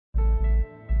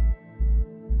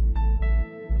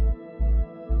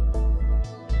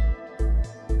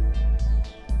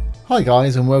Hi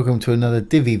guys, and welcome to another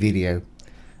Divi video.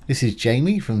 This is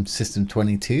Jamie from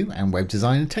System22 and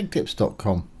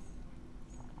webdesignandtechtips.com.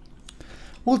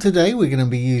 Well, today we're going to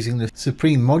be using the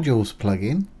Supreme Modules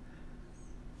plugin.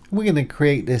 We're going to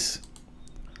create this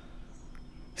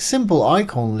simple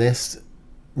icon list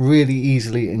really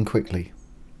easily and quickly.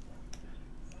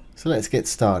 So let's get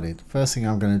started. First thing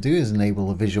I'm going to do is enable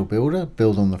the Visual Builder,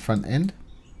 build on the front end.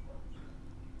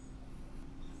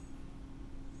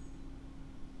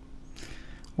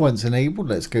 Once enabled,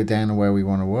 let's go down to where we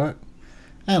want to work,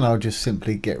 and I'll just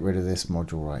simply get rid of this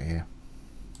module right here.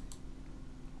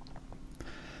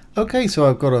 Okay, so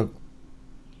I've got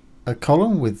a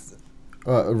column with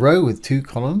a row with two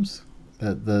columns.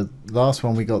 The last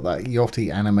one we got that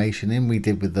Yachty animation in, we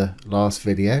did with the last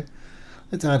video.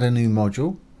 Let's add a new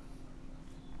module.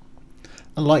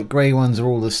 The light grey ones are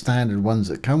all the standard ones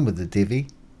that come with the Divi,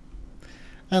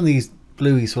 and these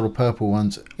bluey sort of purple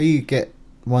ones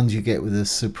ones you get with the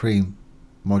Supreme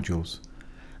modules.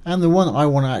 And the one I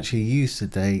want to actually use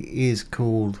today is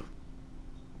called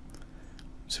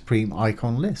Supreme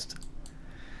Icon List.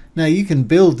 Now you can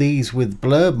build these with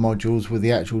blurb modules with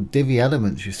the actual Divi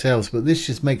elements yourselves, but this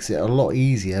just makes it a lot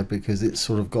easier because it's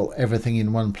sort of got everything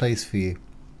in one place for you.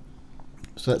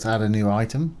 So let's add a new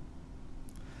item.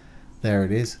 There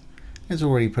it is. It's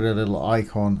already put a little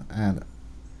icon and a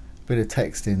bit of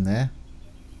text in there.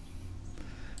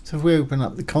 So if we open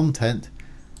up the content,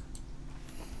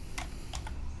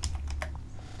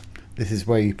 this is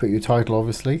where you put your title,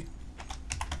 obviously.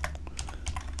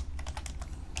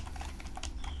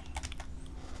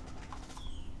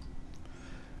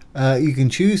 You can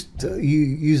choose to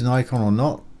use an icon or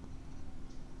not.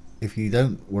 If you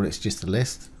don't, well, it's just a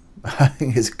list. I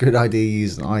think it's a good idea to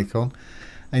use an icon.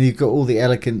 And you've got all the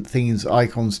elegant themes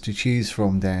icons to choose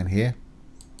from down here.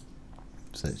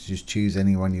 So let's just choose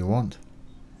any one you want.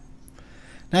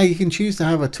 Now you can choose to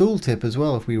have a tooltip as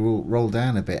well if we roll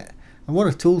down a bit. And what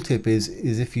a tooltip is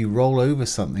if you roll over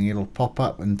something, it'll pop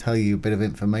up and tell you a bit of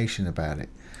information about it.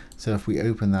 So if we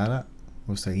open that up,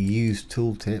 we'll say use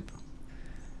tooltip.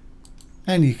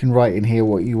 And you can write in here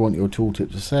what you want your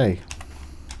tooltip to say.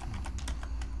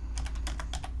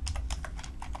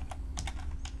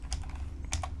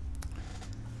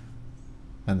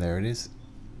 And there it is.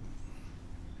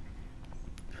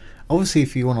 Obviously,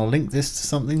 if you want to link this to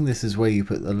something, this is where you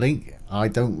put the link. I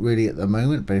don't really at the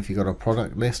moment, but if you've got a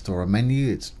product list or a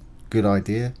menu, it's a good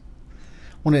idea.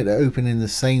 Want it to open in the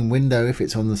same window if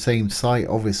it's on the same site,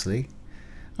 obviously.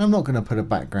 I'm not going to put a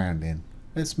background in.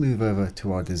 Let's move over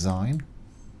to our design.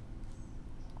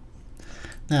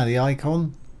 Now the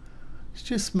icon, let's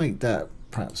just make that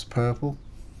perhaps purple.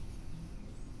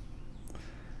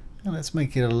 And let's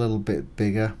make it a little bit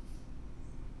bigger.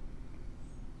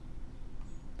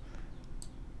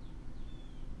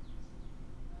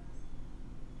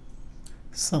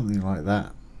 Something like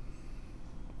that.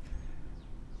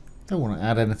 Don't want to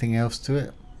add anything else to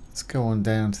it. Let's go on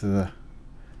down to the,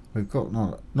 we've got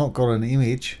not got an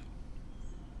image.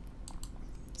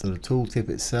 So the tooltip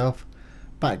itself,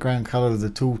 background color of the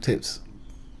tooltip's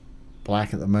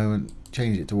black at the moment.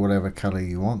 Change it to whatever color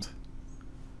you want.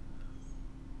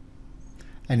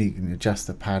 And you can adjust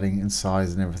the padding and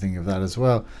size and everything of that as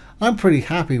well. I'm pretty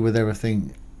happy with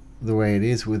everything the way it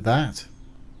is with that.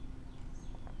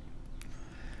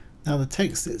 Now the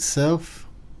text itself,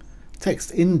 text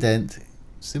indent,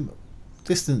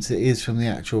 distance it is from the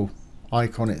actual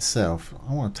icon itself.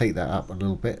 I want to take that up a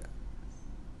little bit.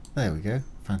 There we go,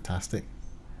 fantastic.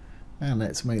 And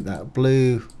let's make that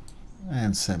blue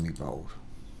and semi-bold.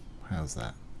 How's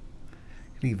that?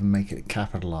 You can even make it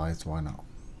capitalized, why not?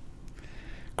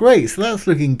 Great, so that's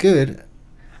looking good.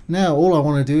 Now all I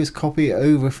want to do is copy it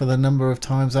over for the number of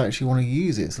times I actually want to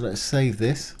use it. So let's save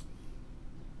this.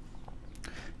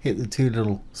 Hit the two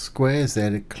little squares there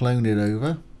to clone it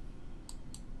over,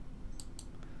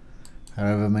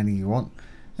 however many you want,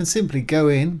 and simply go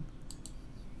in,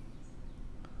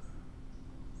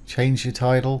 change your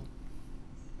title,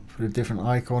 put a different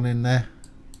icon in there,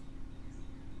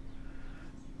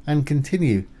 and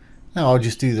continue. Now I'll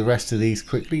just do the rest of these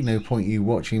quickly, no point you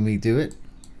watching me do it.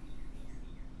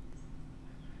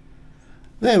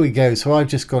 There we go, so I've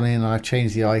just gone in and I've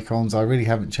changed the icons. I really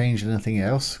haven't changed anything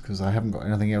else because I haven't got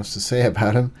anything else to say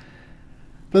about them.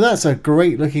 But that's a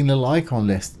great looking little icon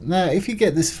list. Now if you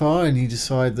get this far and you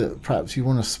decide that perhaps you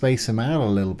want to space them out a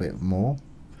little bit more,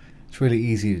 it's really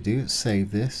easy to do. Let's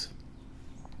save this.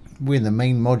 We're in the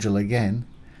main module again.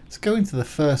 Let's go into the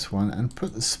first one and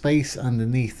put the space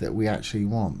underneath that we actually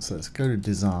want. So let's go to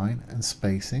design and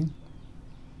spacing.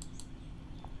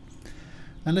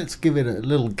 And let's give it a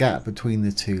little gap between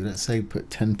the two. Let's say put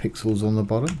 10 pixels on the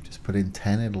bottom. Just put in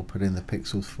 10, it'll put in the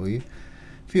pixels for you.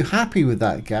 If you're happy with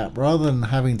that gap, rather than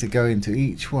having to go into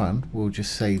each one, we'll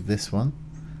just save this one.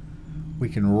 We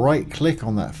can right click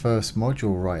on that first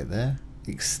module right there,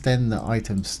 extend the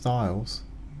item styles.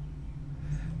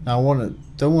 Now I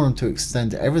don't want them to extend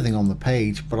to everything on the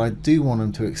page, but I do want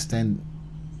them to extend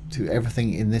to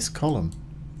everything in this column.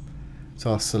 So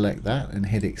I'll select that and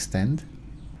hit extend.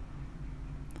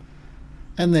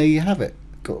 And there you have it.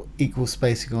 Got equal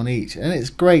spacing on each, and it's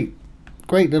great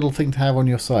little thing to have on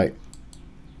your site.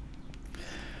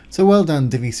 So well done,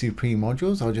 Divi Supreme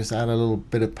Modules. I'll just add a little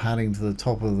bit of padding to the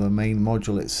top of the main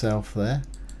module itself there.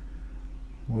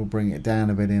 We'll bring it down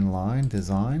a bit in line,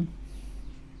 design.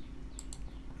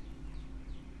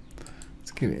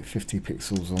 Let's give it 50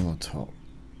 pixels on the top.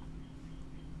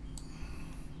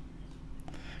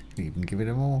 Can even give it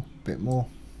a bit more.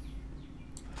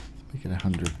 Let's make it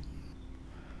 100.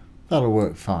 That'll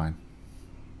work fine.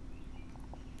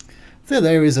 So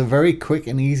there is a very quick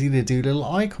and easy to do little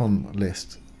icon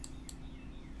list.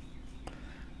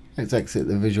 Let's exit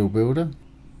the Visual Builder.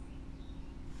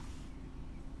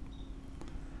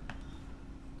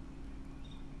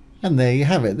 And there you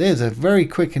have it. There's a very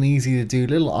quick and easy to do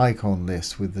little icon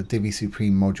list with the Divi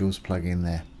Supreme Modules plugin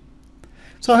there.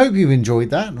 So I hope you've enjoyed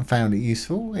that and found it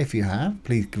useful. If you have,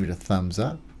 please give it a thumbs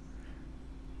up,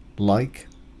 like,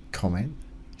 comment,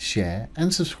 share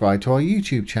and subscribe to our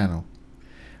YouTube channel.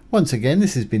 Once again,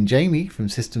 this has been Jamie from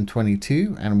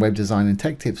System22 and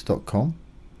webdesignandtechtips.com.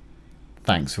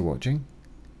 Thanks for watching.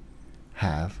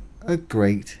 Have a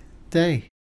great day.